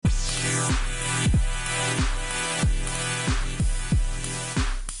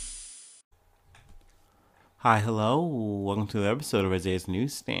Hi, hello. Welcome to the episode of Isaiah's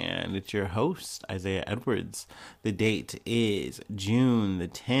Newsstand. It's your host, Isaiah Edwards. The date is June the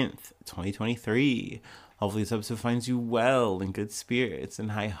 10th, 2023. Hopefully this episode finds you well, in good spirits,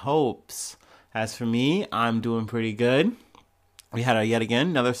 and high hopes. As for me, I'm doing pretty good. We had yet again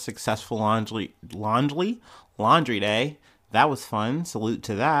another successful laundry day. That was fun. Salute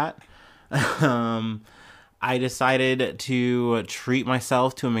to that. um, I decided to treat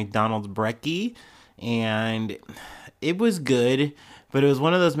myself to a McDonald's brekkie, and it was good, but it was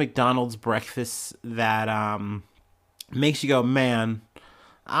one of those McDonald's breakfasts that makes you go, man,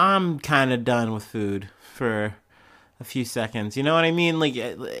 I'm kind of done with food for a few seconds. You know what I mean? Like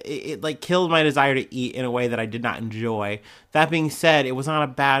it like killed my desire to eat in a way that I did not enjoy. That being said, it was not a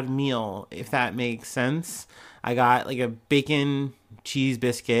bad meal, if that makes sense. I got like a bacon cheese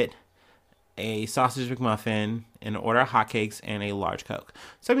biscuit, a sausage McMuffin, an order of hotcakes, and a large Coke.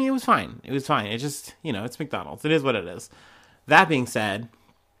 So, I mean, it was fine. It was fine. It just, it's McDonald's. It is what it is. That being said,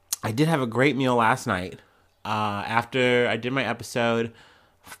 I did have a great meal last night. After I did my episode,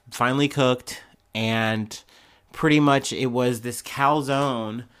 finally cooked, and pretty much it was this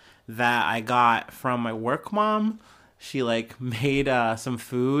calzone that I got from my work mom. She, made some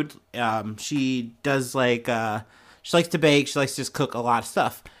food. She does, she likes to bake. She likes to just cook a lot of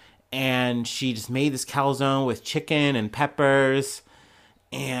stuff. And she just made this calzone with chicken and peppers,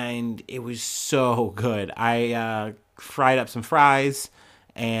 and it was so good. I fried up some fries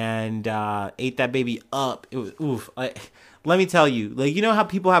and ate that baby up. It was oof. Let me tell you, you know how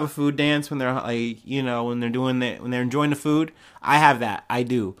people have a food dance when they're when they're enjoying the food. I have that. I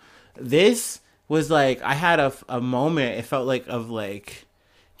do. This was I had a moment. It felt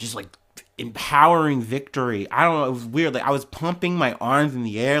just empowering victory. I don't know. It was weird. I was pumping my arms in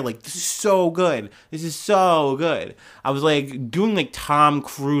the air. This is so good. This is so good. I was doing Tom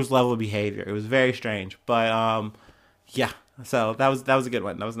Cruise level behavior. It was very strange, but yeah. So that was a good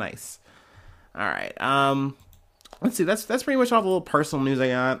one. That was nice. All right. Let's see. That's pretty much all the little personal news I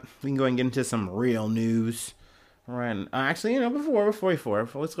got. We can go and get into some real news. All right. Actually, before,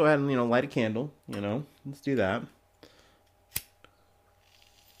 let's go ahead and light a candle. Let's do that.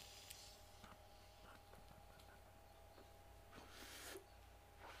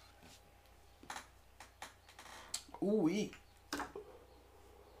 Ooh-wee.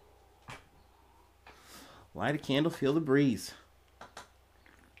 Light a candle, feel the breeze.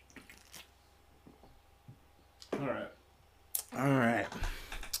 All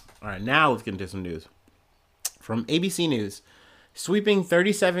right, now let's get into some news. From ABC News, sweeping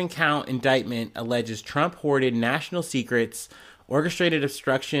 37-count indictment alleges Trump hoarded national secrets, orchestrated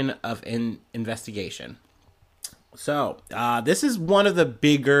obstruction of an investigation. So, this is one of the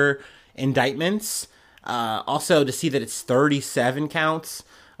bigger indictments. Also, to see that it's 37 counts.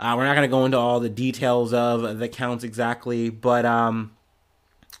 We're not going to go into all the details of the counts exactly, but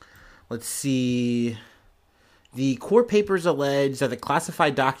let's see. The court papers allege that the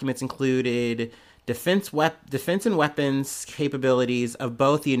classified documents included defense and weapons capabilities of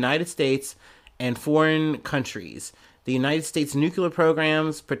both the United States and foreign countries, the United States nuclear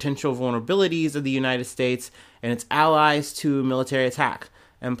programs, potential vulnerabilities of the United States and its allies to a military attack,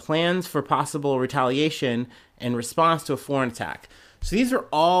 and plans for possible retaliation in response to a foreign attack. So these are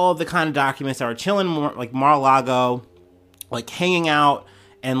all the kind of documents that are chilling Mar-a-Lago, hanging out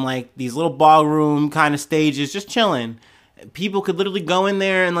and these little ballroom kind of stages, just chilling. People could literally go in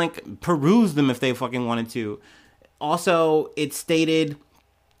there and peruse them if they fucking wanted to. Also, it stated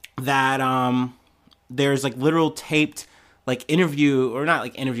that there's literal taped interview, or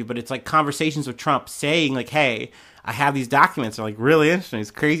not interview, but it's conversations with Trump saying hey, I have these documents. They're really interesting.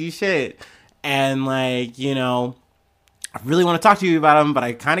 It's crazy shit. And I really want to talk to you about them, but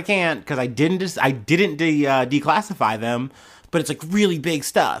I kind of can't because I didn't declassify them. But it's really big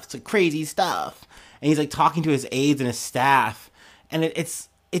stuff. It's crazy stuff. And he's talking to his aides and his staff, and it's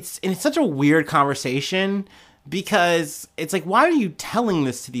such a weird conversation because it's why are you telling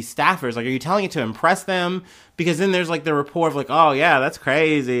this to these staffers? Are you telling it to impress them? Because then there's the report of oh yeah, that's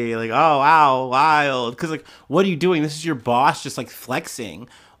crazy. Oh wow, wild. Because what are you doing? This is your boss just flexing,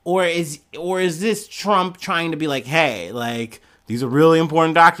 or is this Trump trying to be hey, these are really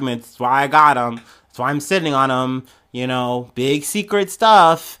important documents. That's why I got them. That's why I'm sitting on them. Big secret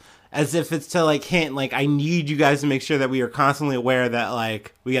stuff. As if it's to hint I need you guys to make sure that we are constantly aware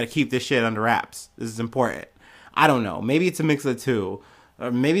that we got to keep this shit under wraps. This is important. I don't know. Maybe it's a mix of the two.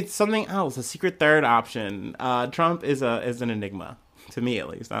 Or maybe it's something else, a secret third option. Trump is an enigma, to me at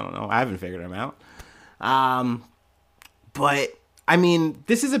least. I don't know. I haven't figured him out. But, I mean,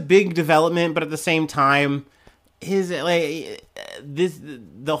 this is a big development, but at the same time, his like this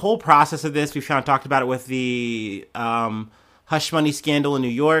the whole process of this, we've kind of talked about it with the hush money scandal in New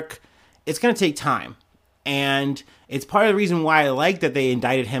York. It's going to take time, and it's part of the reason why I like that they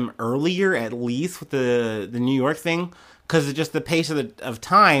indicted him earlier, at least with the New York thing, because of just the pace of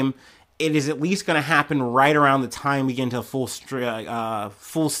time. It is at least going to happen right around the time we get into full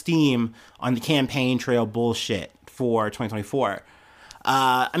steam on the campaign trail bullshit for 2024.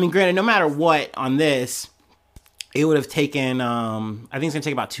 I mean, granted, no matter what on this, it would have taken, I think it's going to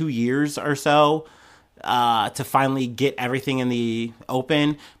take about 2 years or so to finally get everything in the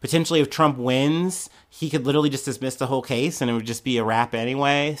open. Potentially, if Trump wins, he could literally just dismiss the whole case and it would just be a wrap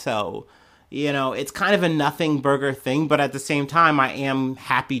anyway. So, you know, it's kind of a nothing burger thing, but at the same time, I am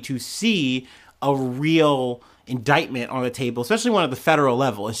happy to see a real indictment on the table, especially one at the federal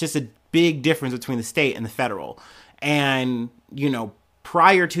level. It's just a big difference between the state and the federal. And, you know,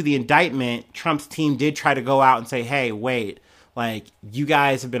 prior to the indictment, Trump's team did try to go out and say, hey, wait, like, you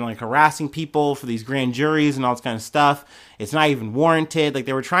guys have been, like, harassing people for these grand juries and all this kind of stuff. It's not even warranted. Like,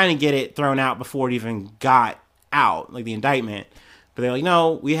 they were trying to get it thrown out before it even got out, like, the indictment. But they're like,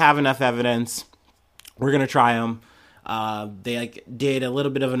 no, we have enough evidence. We're going to try them. They, like, did a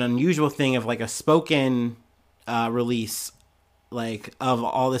little bit of an unusual thing of, like, a spoken release, like, of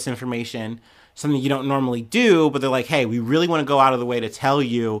all this information. Something you don't normally do, but they're like, hey, we really want to go out of the way to tell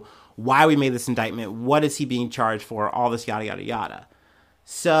you why we made this indictment. What is he being charged for? All this yada, yada, yada.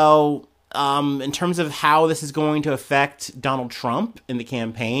 So, in terms of how this is going to affect Donald Trump in the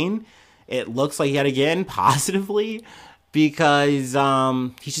campaign, it looks like yet again positively, because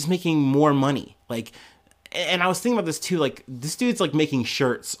he's just making more money. Like, and I was thinking about this too, like, this dude's like making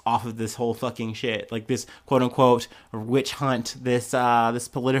shirts off of this whole fucking shit. Like this quote unquote witch hunt, this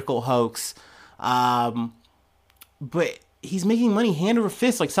political hoax. But he's making money hand over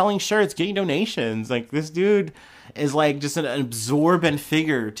fist, like selling shirts, getting donations. Like, this dude is like just an absorbent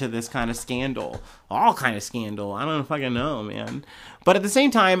figure to this kind of scandal. All kind of scandal. I don't fucking know, man. But at the same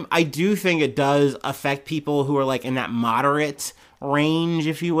time, I do think it does affect people who are like in that moderate range,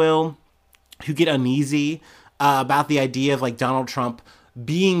 if you will, who get uneasy about the idea of like Donald Trump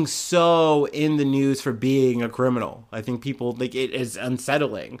being so in the news for being a criminal. I think people think it is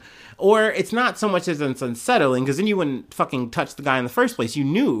unsettling. Or it's not so much as it's unsettling, because then you wouldn't fucking touch the guy in the first place. You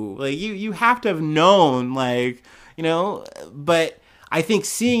knew. Like, you have to have known, like, you know. But I think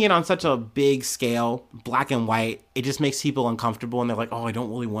seeing it on such a big scale, black and white, it just makes people uncomfortable, and they're like, oh, I don't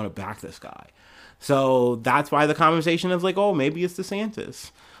really want to back this guy. So that's why the conversation of like, oh, maybe it's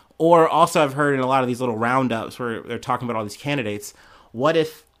DeSantis. Or also I've heard in a lot of these little roundups where they're talking about all these candidates, what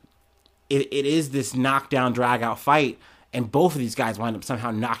if it is this knockdown, drag-out fight, and both of these guys wind up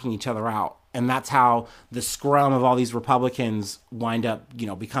somehow knocking each other out? And that's how the scrum of all these Republicans wind up, you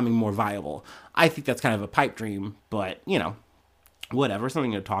know, becoming more viable. I think that's kind of a pipe dream, but, you know, whatever,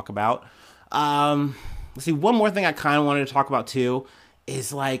 something to talk about. Let's see, one more thing I kind of wanted to talk about, too,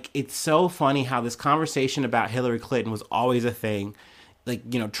 is, like, it's so funny how this conversation about Hillary Clinton was always a thing. Like,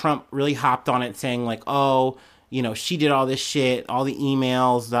 you know, Trump really hopped on it saying, like, oh, you know, she did all this shit, all the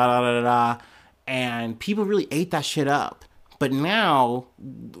emails, da-da-da-da-da, and people really ate that shit up. But now,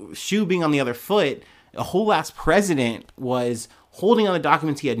 shoe being on the other foot, a whole ass president was holding on the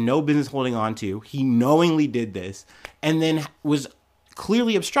documents he had no business holding on to. He knowingly did this, and then was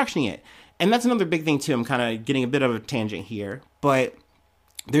clearly obstructing it. And that's another big thing, too. I'm kind of getting a bit of a tangent here, but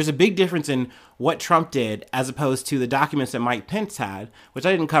there's a big difference in what Trump did as opposed to the documents that Mike Pence had, which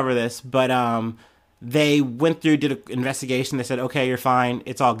I didn't cover this, but they went through, did an investigation. They said, okay, you're fine.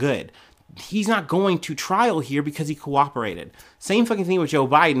 It's all good. He's not going to trial here because he cooperated. Same fucking thing with Joe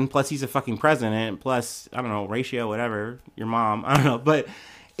Biden, plus he's a fucking president, plus, I don't know, ratio, whatever, your mom, I don't know. But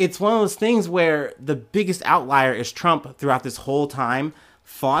it's one of those things where the biggest outlier is Trump throughout this whole time,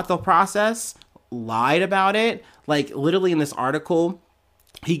 fought the process, lied about it. Like, literally in this article,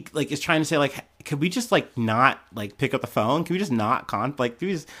 he, like, is trying to say, like, could we just, like, not, like, pick up the phone? Can we just not can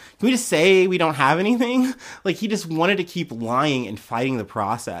we just say we don't have anything? Like, he just wanted to keep lying and fighting the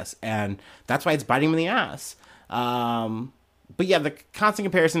process, and that's why it's biting him in the ass. But yeah, the constant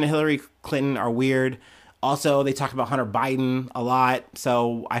comparison to Hillary Clinton are weird. Also, they talk about Hunter Biden a lot,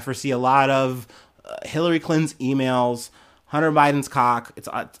 so I foresee a lot of Hillary Clinton's emails, Hunter Biden's cock.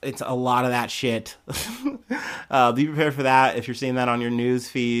 It's a lot of that shit. Be prepared for that if you're seeing that on your news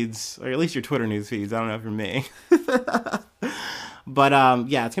feeds, or at least your Twitter news feeds. I don't know if you're me. But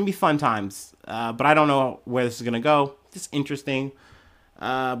yeah, it's going to be fun times. But I don't know where this is going to go. It's interesting.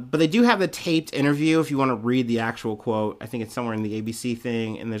 But they do have the taped interview if you want to read the actual quote. I think it's somewhere in the ABC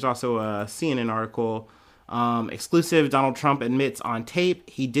thing. And there's also a CNN article. Exclusive, Donald Trump admits on tape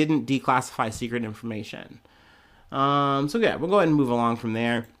he didn't declassify secret information. So yeah, we'll go ahead and move along from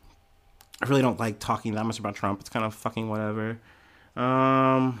there. I really don't like talking that much about Trump. It's kind of fucking whatever.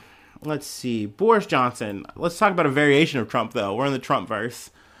 Let's see. Boris Johnson. Let's talk about a variation of Trump, though. We're in the Trump verse.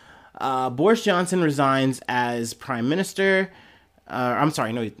 Boris Johnson resigns as prime minister. I'm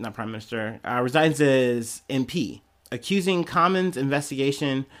sorry, no, not prime minister. Resigns as MP, accusing Commons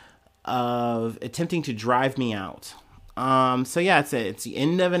investigation of attempting to drive me out. So yeah, it's the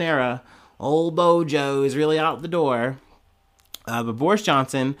end of an era. Old Bojo is really out the door. But Boris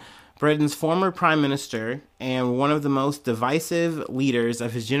Johnson, Britain's former prime minister and one of the most divisive leaders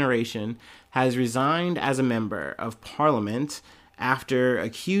of his generation, has resigned as a member of parliament after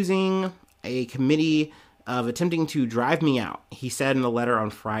accusing a committee of attempting to drive me out, he said in a letter on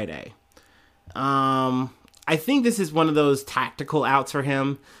Friday. I think this is one of those tactical outs for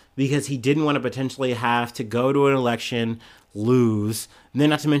him because he didn't want to potentially have to go to an election, lose, and then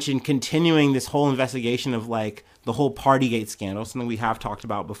not to mention continuing this whole investigation of like the whole Partygate scandal, something we have talked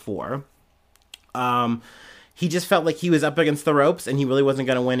about before. He just felt like he was up against the ropes and he really wasn't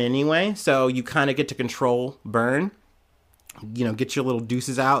going to win anyway. So you kind of get to control burn, you know, get your little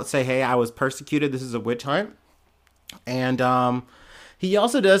deuces out, say, hey, I was persecuted. This is a witch hunt. And, he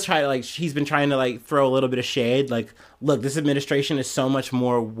also does try to, like, he's been trying to, like, throw a little bit of shade. Like, look, this administration is so much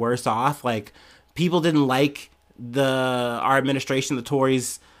more worse off. Like, people didn't like our administration, the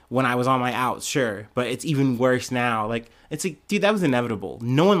Tories, when I was on my out, sure. But it's even worse now. Like, it's like, dude, that was inevitable.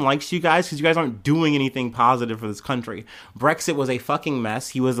 No one likes you guys because you guys aren't doing anything positive for this country. Brexit was a fucking mess.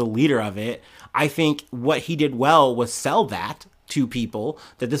 He was a leader of it. I think what he did well was sell that to people,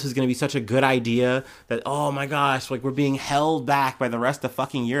 that this was going to be such a good idea, that, oh my gosh, like we're being held back by the rest of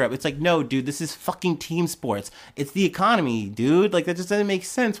fucking Europe. It's like, no, dude, this is fucking team sports. It's the economy, dude. Like, that just doesn't make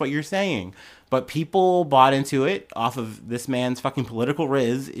sense what you're saying. But people bought into it off of this man's fucking political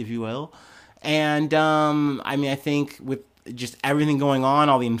riz, if you will. And, I mean, I think with just everything going on,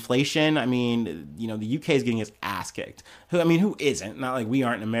 all the inflation, I mean, you know, the UK is getting its ass kicked. Who isn't? Not like we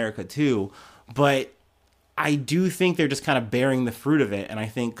aren't in America too. But I do think they're just kind of bearing the fruit of it. And I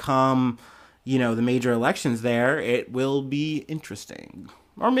think come, you know, the major elections there, it will be interesting.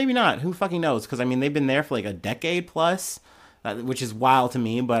 Or maybe not. Who fucking knows? Because, I mean, they've been there for like a decade plus, which is wild to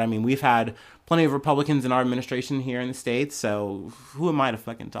me. But, I mean, we've had plenty of Republicans in our administration here in the States. So who am I to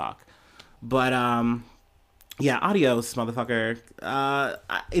fucking talk? But, yeah, adios, motherfucker.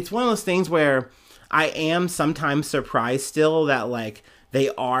 It's one of those things where I am sometimes surprised still that, like, they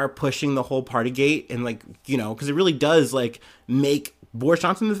are pushing the whole Partygate and, like, you know, because it really does, like, make Boris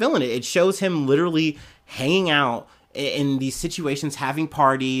Johnson the villain. It shows him literally hanging out in these situations, having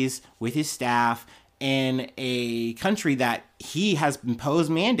parties with his staff in a country that he has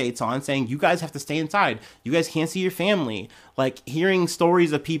imposed mandates on, saying, you guys have to stay inside. You guys can't see your family. Like, hearing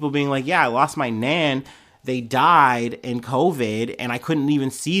stories of people being like, yeah, I lost my nan. They died in COVID and I couldn't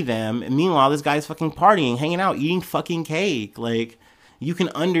even see them. And meanwhile, this guy's fucking partying, hanging out, eating fucking cake. Like, you can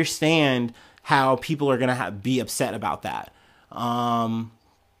understand how people are going to be upset about that. And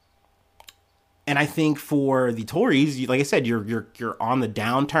I think for the Tories, like I said, you're on the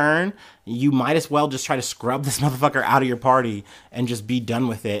downturn. You might as well just try to scrub this motherfucker out of your party and just be done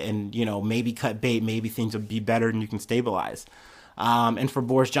with it. And, you know, maybe cut bait, maybe things will be better and you can stabilize. And for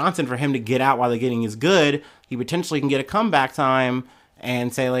Boris Johnson, for him to get out while the getting is good, he potentially can get a comeback time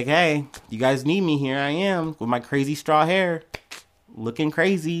and say, like, hey, you guys need me, here I am with my crazy straw hair. Looking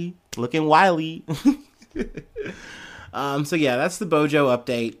crazy, looking wily. So yeah, that's the Bojo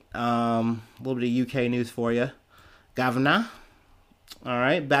update. A little bit of UK news for you. Governor. All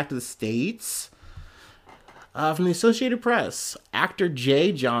right, back to the States. From the Associated Press, actor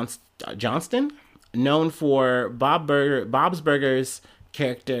Johnston, known for Bob's Burgers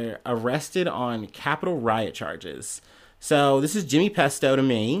character, arrested on Capitol riot charges. So this is Jimmy Pesto to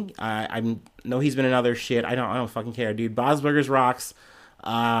me. I know he's been in other shit. I don't fucking care, dude. Bob's Burgers rocks.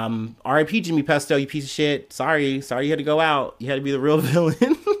 R.I.P. Jimmy Pesto, you piece of shit. Sorry you had to go out. You had to be the real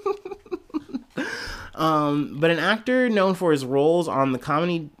villain. But an actor known for his roles on the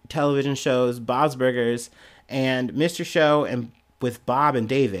comedy television shows Bob's Burgers and Mr. Show and with Bob and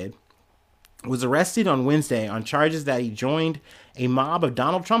David was arrested on Wednesday on charges that he joined a mob of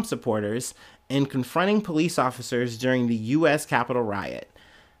Donald Trump supporters in confronting police officers during the U.S. Capitol riot.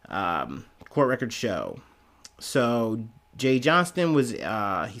 Court records show. So Jay Johnston was,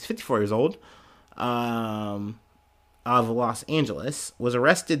 he's 54 years old, of Los Angeles, was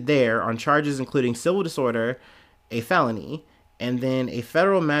arrested there on charges including civil disorder, a felony, and then a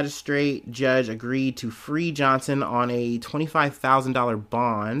federal magistrate judge agreed to free Johnson on a $25,000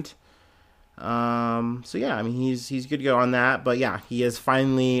 bond. So yeah, I mean, he's good to go on that, but yeah, he is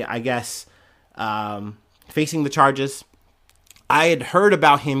finally, I guess, facing the charges. I had heard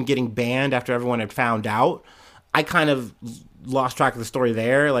about him getting banned after everyone had found out. I kind of lost track of the story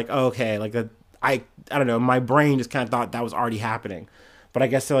there. Like, oh, okay, like I don't know. My brain just kind of thought that was already happening. But I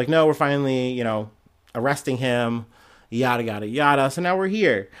guess they're like, no, we're finally, arresting him, yada, yada, yada. So now we're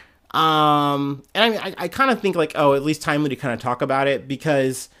here. And I kind of think like, oh, at least timely to kind of talk about it,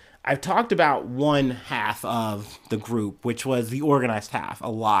 because I've talked about one half of the group, which was the organized half, a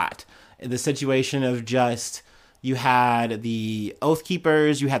lot. The situation of just, you had the Oath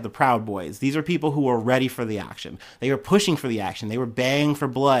Keepers, you had the Proud Boys. These are people who were ready for the action. They were pushing for the action. They were baying for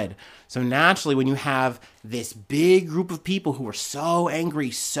blood. So naturally, when you have this big group of people who are so angry,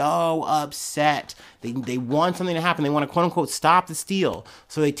 so upset, they want something to happen. They want to, quote unquote, stop the steal.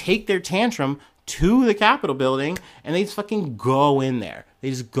 So they take their tantrum to the Capitol building and they just fucking go in there. They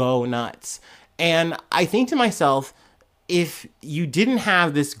just go nuts. And I think to myself, if you didn't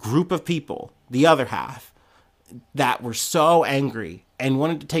have this group of people, the other half, that were so angry and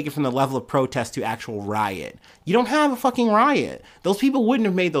wanted to take it from the level of protest to actual riot, you don't have a fucking riot. Those people wouldn't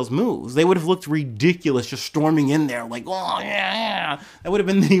have made those moves. They would have looked ridiculous just storming in there like, oh, yeah. That would have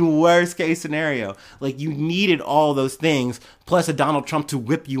been the worst case scenario. Like, you needed all those things, plus a Donald Trump to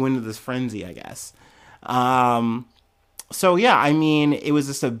whip you into this frenzy, I guess. So, yeah, I mean, it was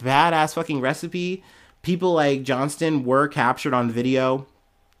just a badass fucking recipe. People like Johnston were captured on video,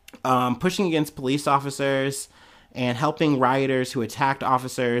 pushing against police officers and helping rioters who attacked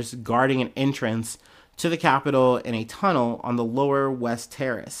officers guarding an entrance to the Capitol in a tunnel on the lower West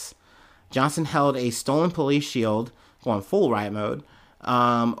Terrace. Johnston held a stolen police shield, going full riot mode,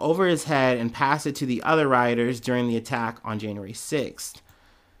 over his head and passed it to the other rioters during the attack on January 6th.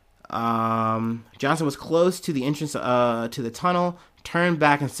 Johnston was close to the entrance to the tunnel, turned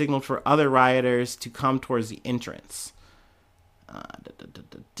back and signaled for other rioters to come towards the entrance.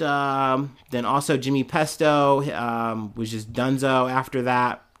 Then also Jimmy Pesto was just donezo after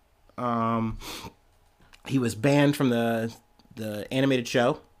that. He was banned from the animated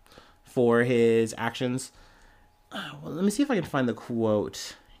show for his actions. Well, let me see if I can find the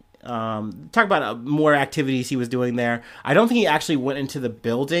quote. Talk about more activities he was doing there. I don't think he actually went into the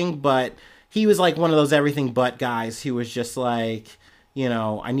building, but he was like one of those everything but guys who was just like,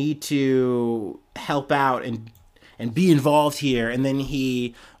 I need to help out and be involved here. And then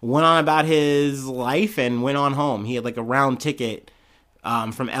he went on about his life and went on home. He had like a round ticket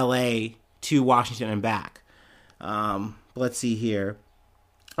from LA to Washington and back. Let's see here.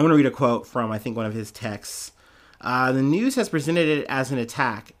 I'm going to read a quote from, I think, one of his texts. The news has presented it as an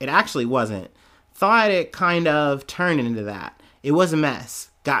attack. It actually wasn't. Thought it kind of turned into that. It was a mess.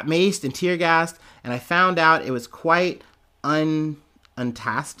 Got maced and tear gassed, and I found out it was quite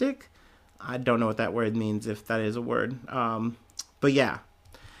untastic. I don't know what that word means, if that is a word. But yeah,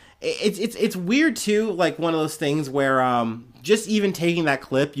 it's weird too. Like one of those things where just even taking that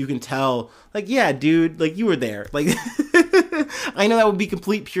clip, you can tell, like, yeah, dude, like you were there. Like, I know that would be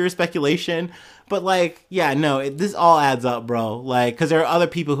complete pure speculation, but like, yeah, no, this all adds up, bro. Like, because there are other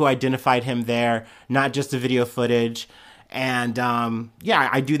people who identified him there, not just the video footage. And yeah,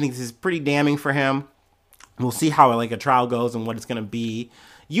 I do think this is pretty damning for him. We'll see how like a trial goes and what it's going to be.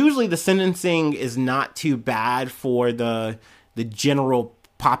 Usually the sentencing is not too bad for the general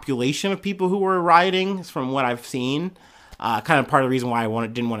population of people who were rioting, from what I've seen. Kind of part of the reason why I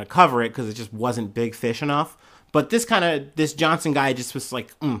didn't want to cover it, because it just wasn't big fish enough. But this Johnston guy just was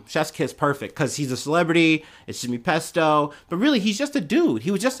like, chef's kiss, perfect, because he's a celebrity, it's Jimmy Pesto, but really he's just a dude.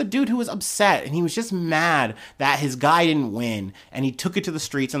 He was just a dude who was upset, and he was just mad that his guy didn't win, and he took it to the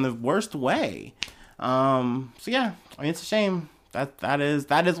streets in the worst way. So yeah, I mean, it's a shame. That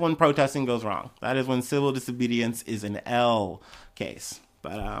is when protesting goes wrong. That is when civil disobedience is an L case.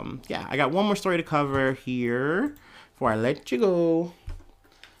 But yeah, I got one more story to cover here before I let you go.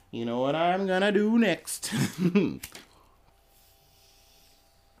 You know what I'm gonna do next.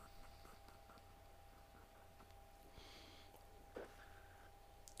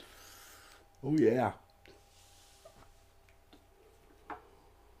 Oh yeah.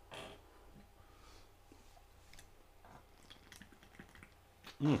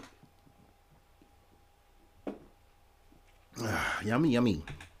 Yummy, yummy.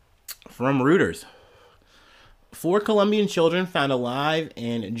 From Reuters. 4 Colombian children found alive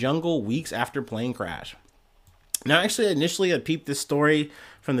in jungle weeks after plane crash. Now, actually, initially I peeped this story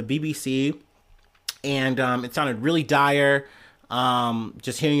from the BBC, and it sounded really dire.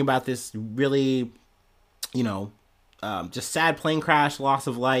 Just hearing about this really, just sad plane crash, loss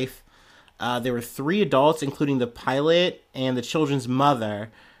of life. There were 3 adults, including the pilot and the children's mother,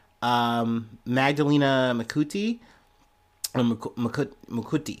 Magdalena Mukuti.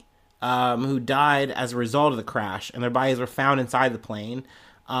 who died as a result of the crash, and their bodies were found inside the plane.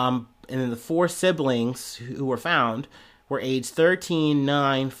 And then the 4 siblings who were found were aged 13,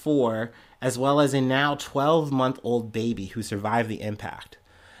 9, 4, as well as a now 12-month-old baby who survived the impact.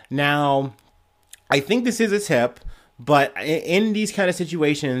 Now, I think this is a tip, but in these kind of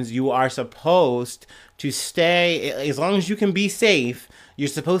situations, you are supposed to stay, as long as you can be safe, you're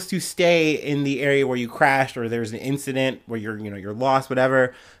supposed to stay in the area where you crashed or there's an incident where you're lost,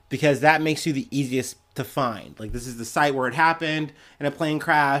 whatever, because that makes you the easiest to find. Like, this is the site where it happened in a plane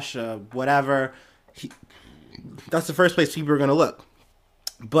crash, whatever. That's the first place people are going to look.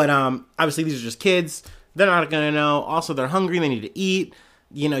 But obviously these are just kids. They're not going to know. Also, they're hungry. They need to eat.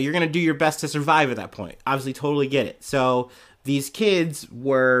 You're going to do your best to survive at that point. Obviously, totally get it. So these kids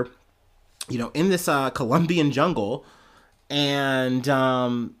were, in this Colombian jungle, and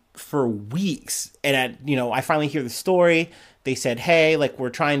for weeks. And I finally hear the story. They said, hey, like,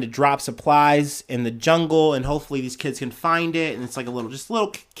 we're trying to drop supplies in the jungle, and hopefully these kids can find it. And it's like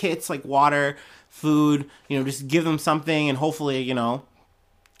little kits, like water, food, just give them something, and hopefully, they're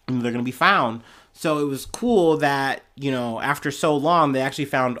going to be found. So it was cool that, after so long, they actually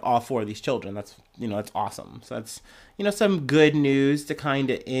found all 4 of these children. That's, that's awesome. So that's, some good news to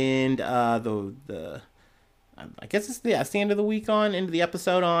kind of end the I guess it's the end of the week on, into the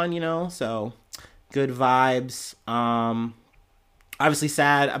episode on, so good vibes. Obviously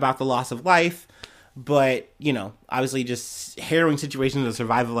sad about the loss of life, but, obviously just harrowing situations of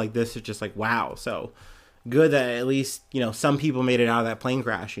survival like this is just like, wow. So good that at least, some people made it out of that plane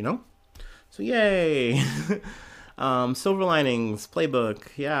crash, So yay. Silver linings, playbook.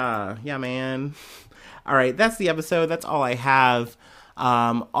 Yeah, man. All right, that's the episode. That's all I have.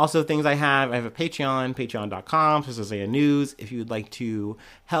 Also things I have a Patreon, patreon.com, so Isaiah News. If you'd like to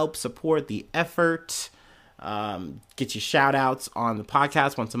help support the effort, get you shout outs on the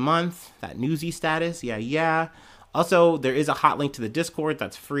podcast once a month, that newsy status. Yeah. Also, there is a hot link to the Discord.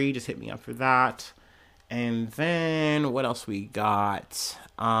 That's free. Just hit me up for that. And then what else we got?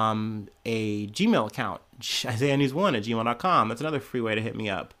 A Gmail account, IsaiahNews1@gmail.com. That's another free way to hit me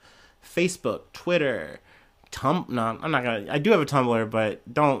up. Facebook, Twitter, I'm not gonna. I do have a Tumblr,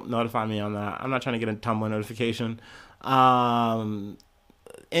 but don't notify me on that. I'm not trying to get a Tumblr notification.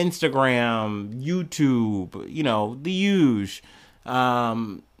 Instagram, YouTube, the huge.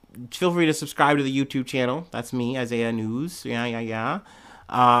 Feel free to subscribe to the YouTube channel. That's me, Isaiah News. Yeah.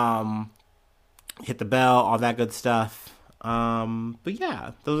 Hit the bell, all that good stuff. But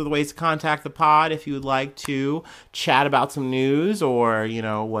yeah, those are the ways to contact the pod if you would like to chat about some news or,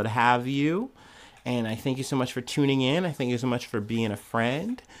 what have you. And I thank you so much for tuning in. I thank you so much for being a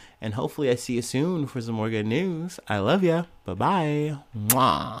friend. And hopefully I see you soon for some more good news. I love ya. Bye-bye.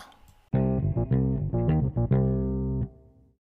 Mwah.